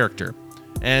one-dimensional character,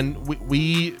 and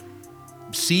we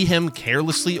see him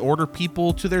carelessly order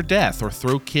people to their death or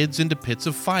throw kids into pits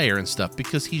of fire and stuff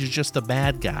because he's just a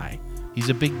bad guy. He's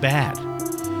a big bad.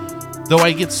 Though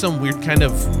I get some weird kind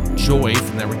of joy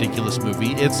from that ridiculous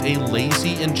movie, it's a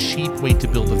lazy and cheap way to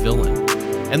build a villain.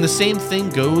 And the same thing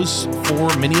goes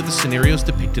for many of the scenarios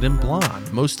depicted in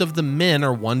Blonde. Most of the men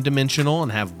are one-dimensional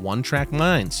and have one-track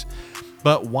minds.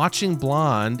 But watching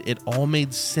Blonde, it all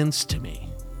made sense to me.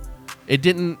 It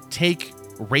didn't take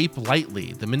rape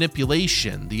lightly, the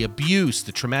manipulation, the abuse,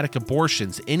 the traumatic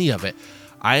abortions, any of it.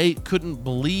 I couldn't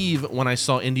believe when I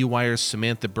saw IndieWire's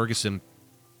Samantha Bergeson,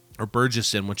 or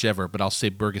Bergeson, whichever, but I'll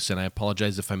say Bergeson. I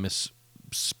apologize if I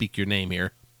misspeak your name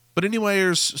here. But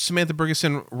IndieWire's Samantha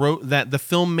Bergeson wrote that the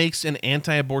film makes an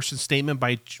anti-abortion statement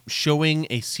by showing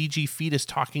a CG fetus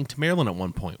talking to Marilyn at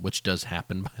one point, which does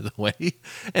happen, by the way.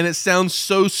 And it sounds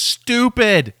so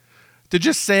stupid to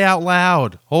just say out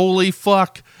loud. Holy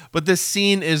fuck. But this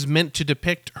scene is meant to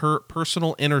depict her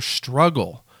personal inner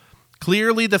struggle.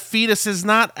 Clearly, the fetus is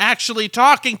not actually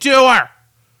talking to her.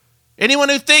 Anyone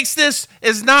who thinks this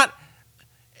isn't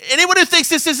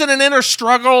an inner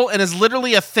struggle and is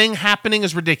literally a thing happening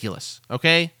is ridiculous,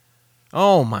 okay?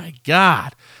 Oh my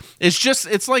God.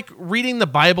 It's like reading the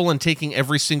Bible and taking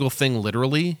every single thing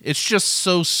literally. It's just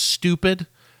so stupid.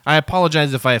 I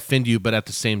apologize if I offend you, but at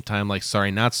the same time, like,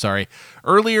 sorry, not sorry.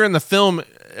 Earlier in the film,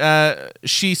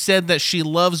 she said that she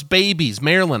loves babies.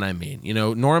 Marilyn, I mean.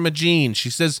 Norma Jean, she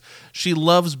says she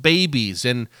loves babies,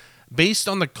 and based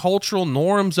on the cultural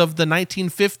norms of the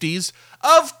 1950s,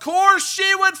 of course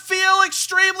she would feel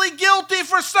extremely guilty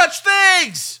for such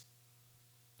things.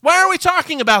 Why are we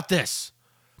talking about this?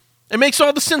 It makes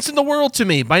all the sense in the world to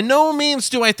me. By no means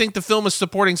do I think the film is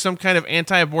supporting some kind of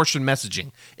anti-abortion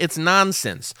messaging. It's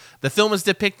nonsense. The film is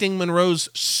depicting Monroe's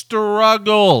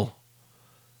struggle.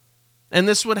 And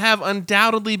this would have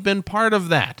undoubtedly been part of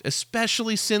that,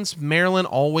 especially since Marilyn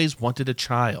always wanted a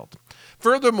child.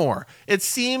 Furthermore, it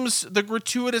seems the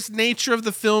gratuitous nature of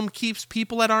the film keeps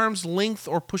people at arm's length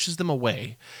or pushes them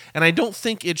away. And I don't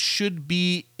think it should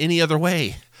be any other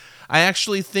way. I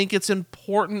actually think it's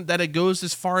important that it goes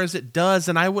as far as it does,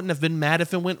 and I wouldn't have been mad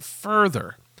if it went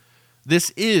further. This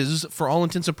is, for all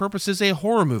intents and purposes, a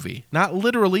horror movie. Not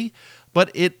literally,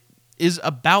 but it is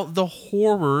about the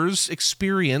horrors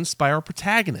experienced by our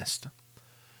protagonist.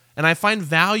 And I find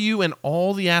value in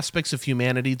all the aspects of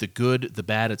humanity, the good, the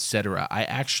bad, etc. I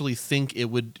actually think it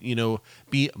would,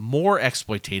 be more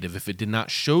exploitative if it did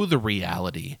not show the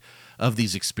reality of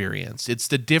these experiences. It's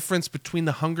the difference between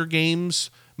the Hunger Games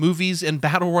movies and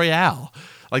Battle Royale.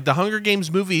 Like the Hunger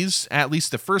Games movies, at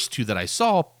least the first two that I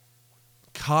saw,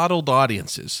 coddled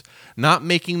audiences, not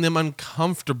making them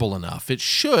uncomfortable enough. It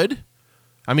should.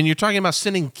 I mean, you're talking about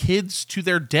sending kids to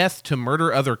their death to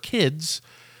murder other kids.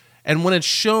 And when it's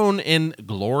shown in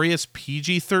glorious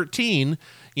PG-13,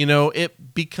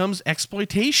 it becomes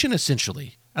exploitation,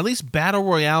 essentially. At least Battle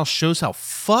Royale shows how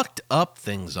fucked up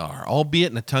things are,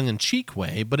 albeit in a tongue-in-cheek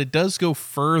way, but it does go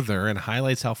further and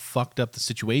highlights how fucked up the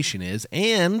situation is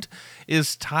and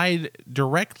is tied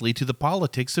directly to the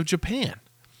politics of Japan.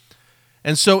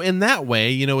 And so in that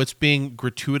way, it's being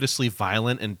gratuitously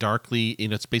violent and darkly,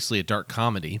 it's basically a dark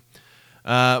comedy.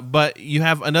 But you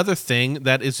have another thing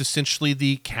that is essentially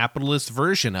the capitalist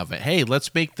version of it. Hey,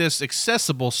 let's make this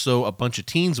accessible so a bunch of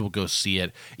teens will go see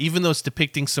it, even though it's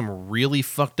depicting some really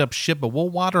fucked up shit, but we'll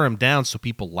water them down so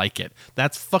people like it.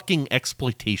 That's fucking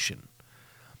exploitation.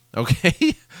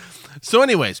 Okay? So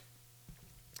anyways,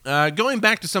 going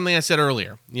back to something I said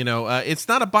earlier, it's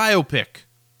not a biopic,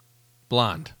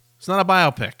 Blonde. It's not a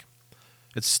biopic.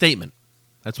 It's a statement.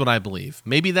 That's what I believe.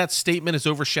 Maybe that statement is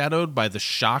overshadowed by the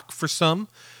shock for some.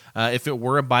 If it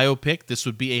were a biopic, this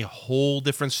would be a whole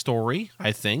different story,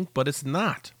 I think, but it's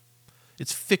not.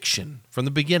 It's fiction from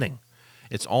the beginning.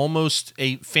 It's almost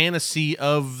a fantasy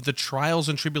of the trials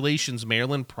and tribulations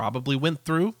Marilyn probably went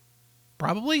through.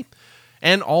 Probably.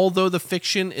 And although the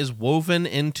fiction is woven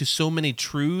into so many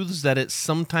truths that it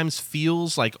sometimes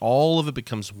feels like all of it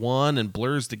becomes one and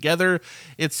blurs together,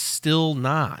 it's still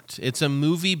not. It's a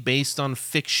movie based on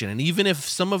fiction. And even if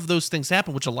some of those things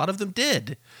happen, which a lot of them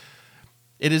did,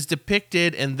 it is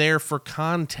depicted and there for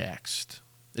context.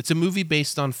 It's a movie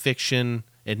based on fiction.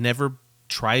 It never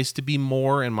tries to be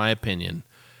more, in my opinion.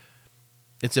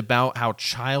 It's about how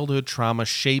childhood trauma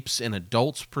shapes an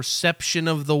adult's perception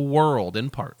of the world,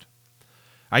 in part.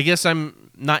 I guess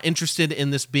I'm not interested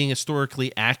in this being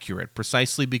historically accurate,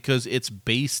 precisely because it's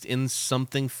based in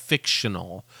something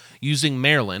fictional, using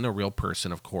Marilyn, a real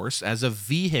person, of course, as a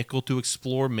vehicle to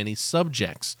explore many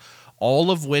subjects,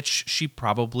 all of which she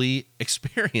probably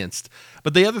experienced.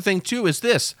 But the other thing, too, is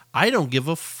this. I don't give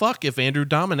a fuck if Andrew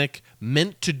Dominik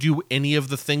meant to do any of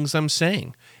the things I'm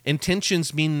saying.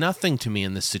 Intentions mean nothing to me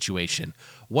in this situation.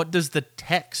 What does the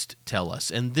text tell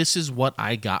us? And this is what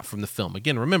I got from the film.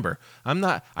 Again, remember, I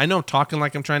know I'm talking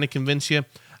like I'm trying to convince you.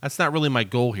 That's not really my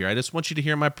goal here. I just want you to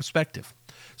hear my perspective.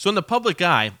 So in the public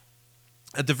eye,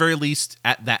 at the very least,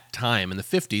 at that time in the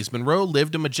 50s, Monroe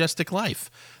lived a majestic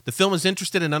life. The film is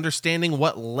interested in understanding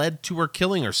what led to her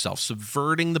killing herself,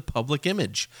 subverting the public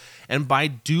image. And by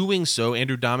doing so,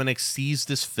 Andrew Dominik sees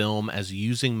this film as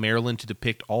using Marilyn to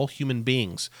depict all human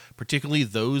beings, particularly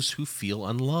those who feel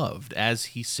unloved, as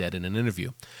he said in an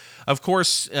interview. Of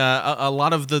course, a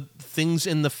lot of the things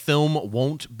in the film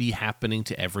won't be happening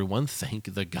to everyone,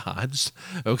 thank the gods,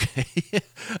 okay?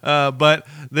 But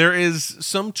there is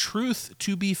some truth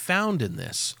to be found in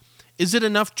this. Is it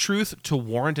enough truth to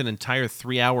warrant an entire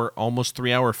almost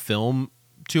 3-hour film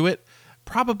to it?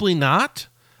 Probably not.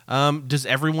 Does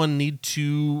everyone need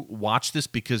to watch this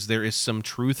because there is some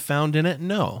truth found in it?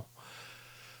 No.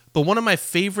 But one of my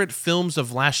favorite films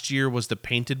of last year was The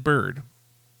Painted Bird.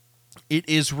 It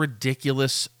is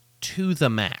ridiculous to the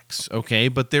max, okay?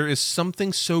 But there is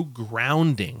something so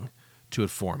grounding to it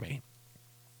for me.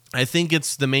 I think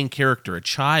it's the main character, a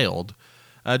child,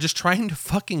 just trying to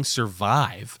fucking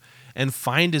survive and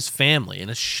find his family. And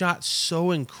it's shot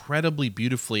so incredibly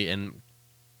beautifully and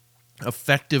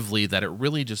effectively that it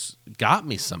really just got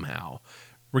me somehow,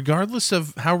 regardless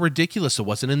of how ridiculous it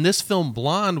was. And in this film,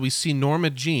 Blonde, we see Norma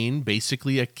Jean,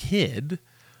 basically a kid,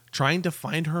 trying to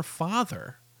find her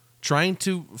father, trying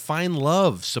to find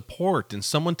love, support, and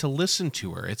someone to listen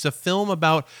to her. It's a film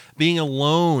about being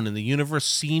alone, and the universe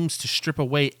seems to strip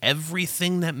away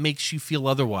everything that makes you feel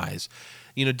otherwise.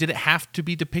 Did it have to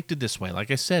be depicted this way?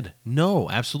 Like I said, no,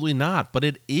 absolutely not. But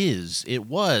it is. It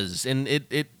was. And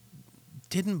it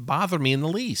didn't bother me in the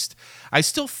least. I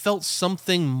still felt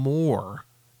something more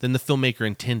than the filmmaker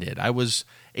intended. I was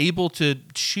able to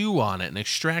chew on it and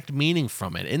extract meaning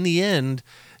from it. In the end,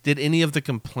 did any of the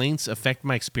complaints affect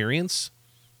my experience?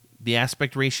 The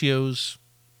aspect ratios,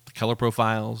 the color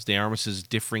profiles, De Armas's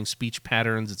differing speech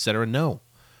patterns, etc.? No,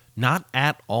 not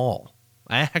at all.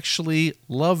 I actually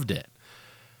loved it.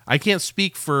 I can't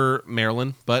speak for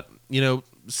Marilyn, but,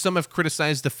 some have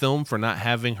criticized the film for not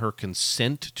having her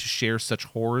consent to share such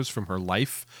horrors from her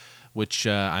life, which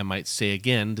I might say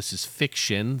again, this is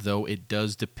fiction, though it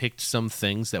does depict some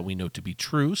things that we know to be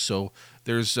true. So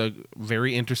there's a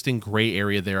very interesting gray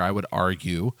area there, I would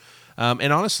argue.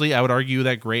 And honestly, I would argue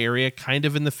that gray area kind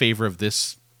of in the favor of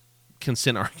this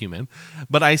consent argument,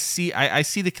 but I see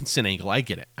the consent angle. I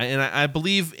get it, and I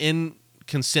believe in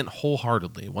consent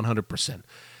wholeheartedly,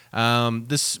 100%.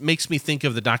 This makes me think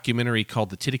of the documentary called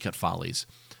The Titicut Follies,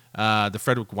 the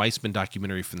Frederick Wiseman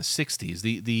documentary from the 60s.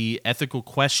 The ethical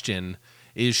question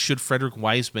is, should Frederick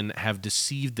Wiseman have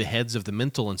deceived the heads of the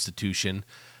mental institution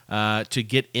to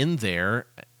get in there,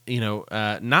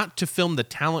 not to film the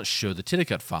talent show, The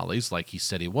Titicut Follies, like he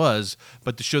said he was,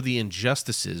 but to show the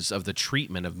injustices of the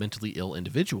treatment of mentally ill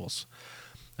individuals.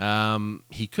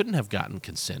 He couldn't have gotten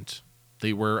consent.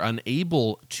 They were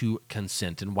unable to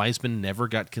consent, and Wiseman never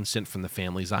got consent from the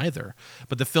families either.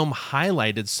 But the film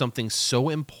highlighted something so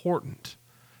important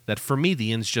that, for me,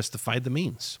 the ends justified the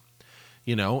means.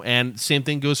 And same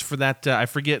thing goes for that. I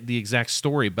forget the exact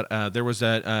story, but there was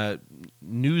a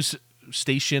news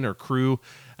station or crew,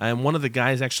 and one of the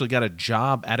guys actually got a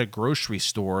job at a grocery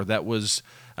store that was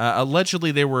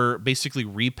allegedly they were basically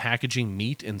repackaging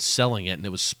meat and selling it, and it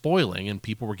was spoiling, and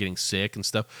people were getting sick and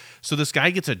stuff. So this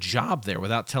guy gets a job there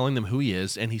without telling them who he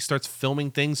is, and he starts filming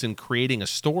things and creating a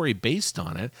story based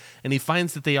on it, and he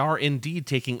finds that they are indeed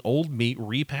taking old meat,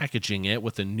 repackaging it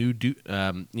with a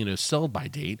new sell-by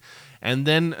date, and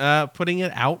then putting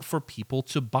it out for people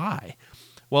to buy.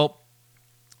 Well,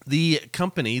 the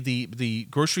company, the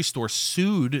grocery store,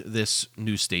 sued this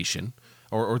news station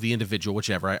or the individual,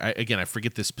 whichever. I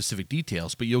forget the specific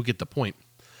details, but you'll get the point.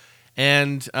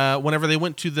 And whenever they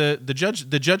went to the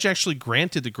judge actually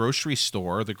granted the grocery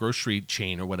store, the grocery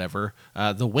chain or whatever,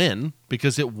 the win,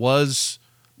 because it was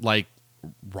like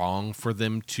wrong for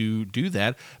them to do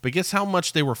that. But guess how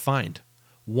much they were fined?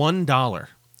 $1.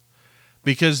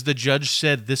 Because the judge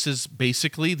said this is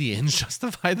basically the ends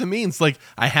justify the means. Like,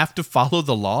 I have to follow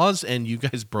the laws, and you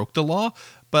guys broke the law,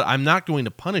 but I'm not going to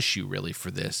punish you really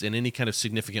for this in any kind of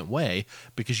significant way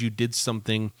because you did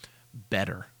something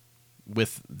better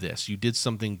with this. You did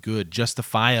something good,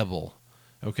 justifiable,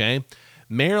 okay?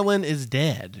 Marilyn is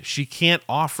dead. She can't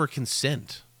offer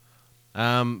consent.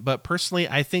 But personally,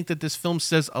 I think that this film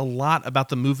says a lot about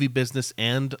the movie business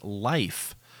and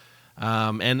life.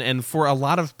 And for a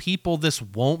lot of people, this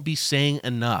won't be saying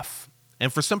enough.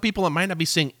 And for some people, it might not be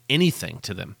saying anything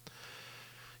to them.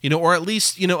 Or at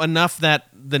least, enough that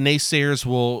the naysayers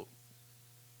will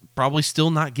probably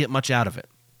still not get much out of it.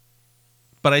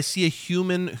 But I see a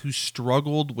human who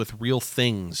struggled with real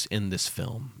things in this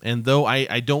film. And though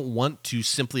I don't want to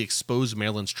simply expose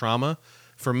Marilyn's trauma,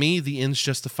 for me, the ends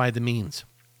justify the means.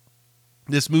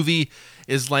 This movie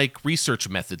is like research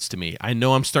methods to me. I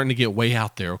know I'm starting to get way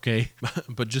out there, okay?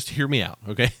 But just hear me out,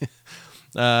 okay?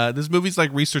 This movie's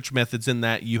like research methods in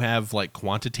that you have like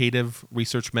quantitative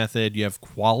research method, you have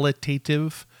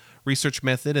qualitative research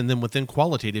method, and then within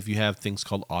qualitative you have things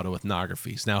called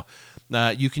autoethnographies. Now,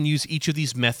 you can use each of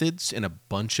these methods in a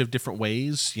bunch of different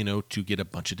ways, to get a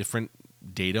bunch of different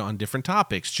data on different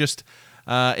topics. Just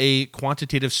a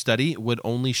quantitative study would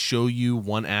only show you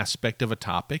one aspect of a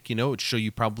topic. It would show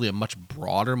you probably a much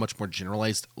broader, much more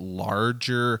generalized,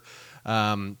 larger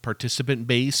participant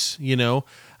base.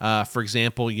 For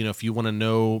example, if you want to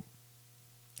know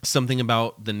something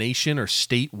about the nation or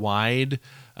statewide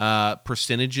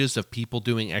percentages of people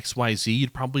doing XYZ,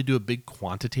 you'd probably do a big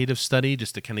quantitative study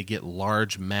just to kind of get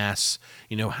large mass,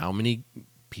 how many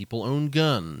people own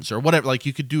guns or whatever. Like,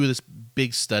 you could do this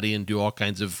big study and do all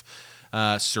kinds of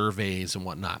surveys and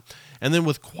whatnot. And then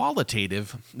with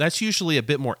qualitative, that's usually a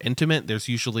bit more intimate. There's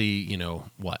usually,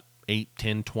 8,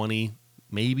 10, 20,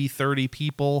 maybe 30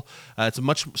 people. It's a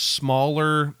much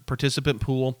smaller participant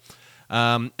pool.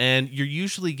 And you're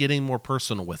usually getting more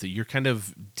personal with it. You're kind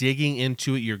of digging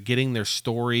into it. You're getting their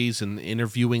stories and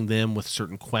interviewing them with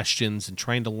certain questions and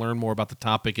trying to learn more about the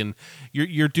topic. And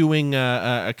you're doing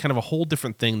a kind of a whole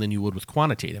different thing than you would with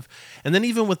quantitative. And then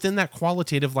even within that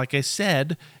qualitative, like I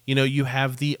said, you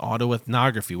have the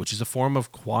autoethnography, which is a form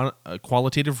of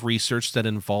qualitative research that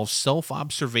involves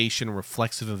self-observation and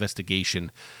reflexive investigation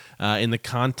in the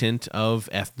content of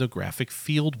ethnographic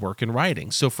fieldwork and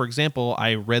writing. So, for example,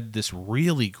 I read this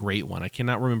really great one. I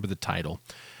cannot remember the title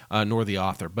nor the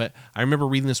author, but I remember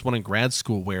reading this one in grad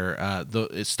school where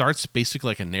it starts basically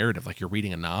like a narrative, like you're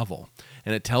reading a novel,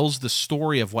 and it tells the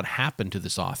story of what happened to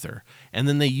this author. And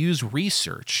then they use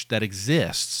research that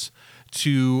exists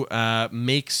to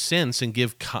make sense and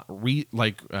give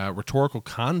rhetorical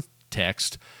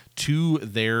context to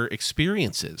their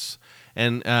experiences.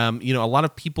 And, a lot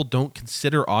of people don't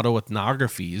consider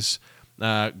autoethnographies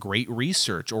great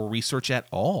research or research at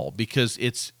all because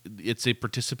it's a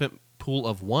participant pool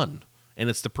of one, and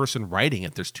it's the person writing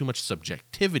it. There's too much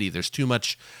subjectivity. There's too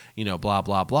much, blah,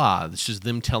 blah, blah. It's just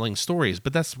them telling stories,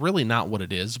 but that's really not what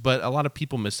it is. But a lot of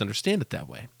people misunderstand it that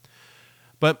way.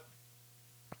 But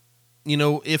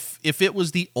if it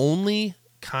was the only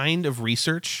kind of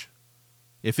research,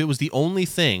 if it was the only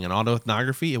thing in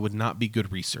autoethnography, it would not be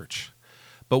good research.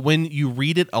 But when you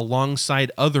read it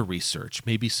alongside other research,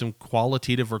 maybe some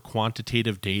qualitative or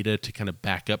quantitative data to kind of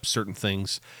back up certain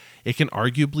things, it can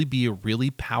arguably be a really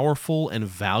powerful and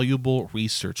valuable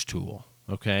research tool,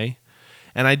 okay?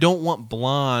 And I don't want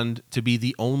Blonde to be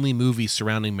the only movie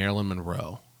surrounding Marilyn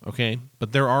Monroe, okay?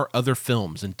 But there are other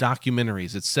films and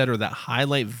documentaries, etc., that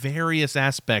highlight various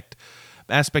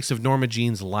aspects of Norma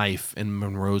Jean's life and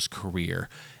Monroe's career.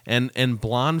 And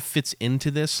Blonde fits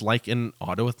into this like an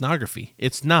autoethnography.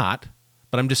 It's not,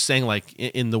 but I'm just saying, like,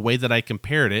 in the way that I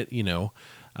compared it,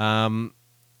 I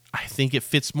think it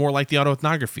fits more like the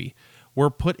autoethnography. We're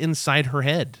put inside her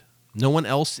head. No one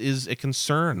else is a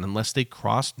concern unless they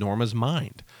cross Norma's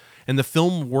mind. And the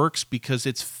film works because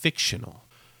it's fictional.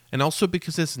 And also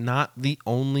because it's not the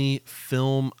only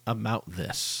film about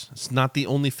this. It's not the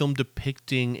only film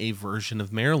depicting a version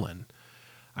of Marilyn.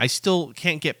 I still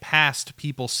can't get past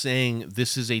people saying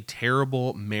this is a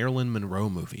terrible Marilyn Monroe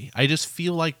movie. I just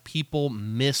feel like people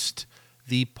missed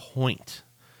the point.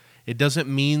 It doesn't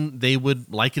mean they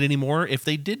would like it anymore if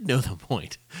they did know the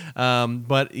point.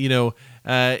 But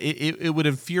it would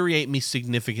infuriate me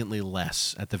significantly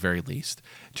less, at the very least.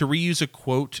 To reuse a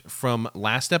quote from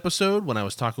last episode when I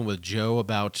was talking with Joe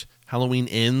about Halloween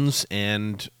Ends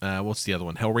and what's the other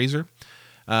one? Hellraiser.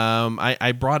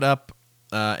 I brought up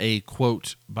a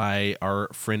quote by our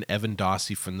friend Evan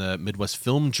Dossie from the Midwest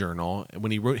Film Journal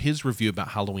when he wrote his review about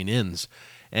Halloween Ends.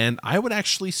 And I would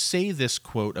actually say this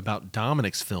quote about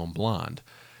Dominic's film, Blonde.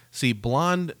 See,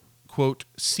 Blonde, quote,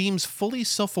 seems fully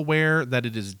self-aware that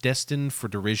it is destined for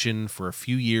derision for a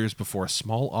few years before a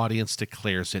small audience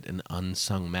declares it an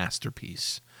unsung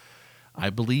masterpiece. I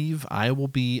believe I will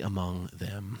be among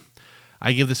them.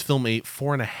 I give this film a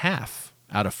 4.5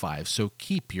 out of 5, so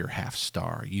keep your half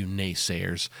star, you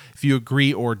naysayers. If you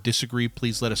agree or disagree,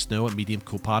 please let us know at Medium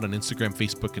Cool Pod on Instagram,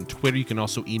 Facebook, and Twitter. You can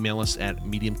also email us at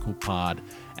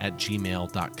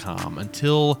mediumcoolpod@gmail.com.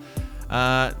 Until,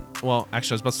 well,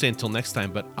 actually, I was about to say until next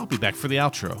time, but I'll be back for the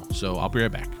outro, so I'll be right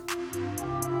back.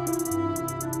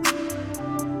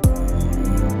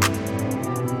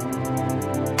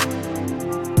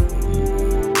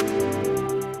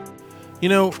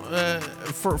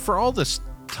 For all this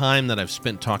time that I've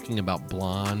spent talking about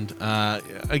Blonde,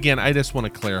 again, I just want to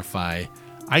clarify,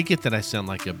 I get that I sound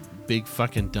like a big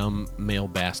fucking dumb male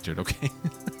bastard, okay?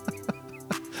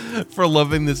 For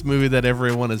loving this movie that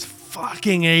everyone is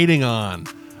fucking hating on.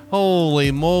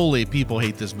 Holy moly, people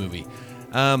hate this movie.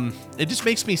 It just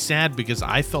makes me sad because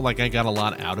I felt like I got a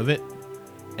lot out of it.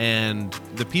 And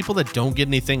the people that don't get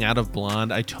anything out of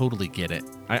Blonde, I totally get it.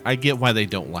 I get why they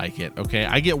don't like it, okay?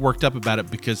 I get worked up about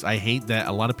it because I hate that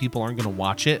a lot of people aren't going to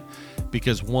watch it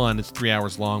because, one, it's 3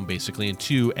 hours long, basically, and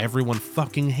two, everyone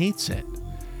fucking hates it.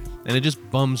 And it just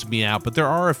bums me out. But there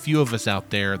are a few of us out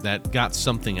there that got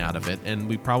something out of it, and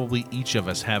we probably, each of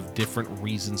us, have different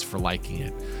reasons for liking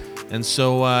it. And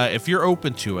so if you're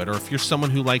open to it, or if you're someone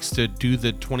who likes to do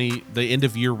the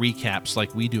end-of-year recaps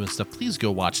like we do and stuff, please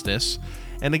go watch this.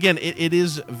 And again, it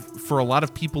is, for a lot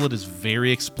of people, it is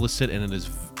very explicit, and it's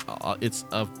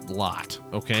a lot,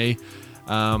 okay?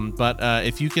 But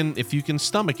if you can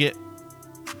stomach it,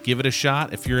 give it a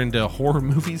shot. If you're into horror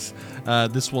movies,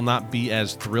 this will not be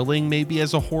as thrilling maybe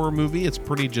as a horror movie. It's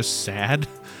pretty just sad.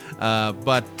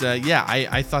 But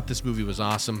I thought this movie was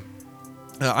awesome.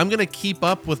 I'm going to keep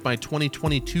up with my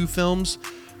 2022 films.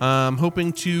 I'm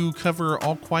hoping to cover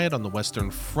All Quiet on the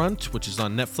Western Front, which is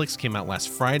on Netflix. Came out last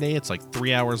Friday. It's like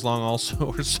 3 hours long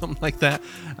also, or something like that.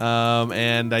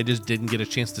 And I just didn't get a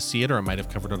chance to see it, or I might have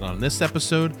covered it on this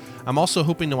episode. I'm also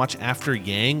hoping to watch After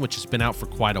Yang, which has been out for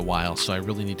quite a while, so I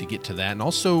really need to get to that. And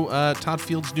also Todd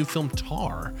Field's new film,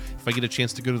 Tar. If I get a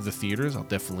chance to go to the theaters, I'll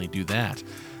definitely do that.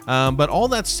 But all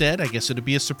that said, I guess it'd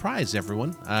be a surprise,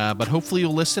 everyone. But hopefully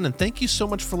you'll listen, and thank you so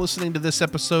much for listening to this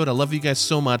episode. I love you guys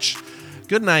so much.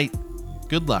 Good night,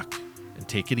 good luck, and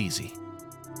take it easy.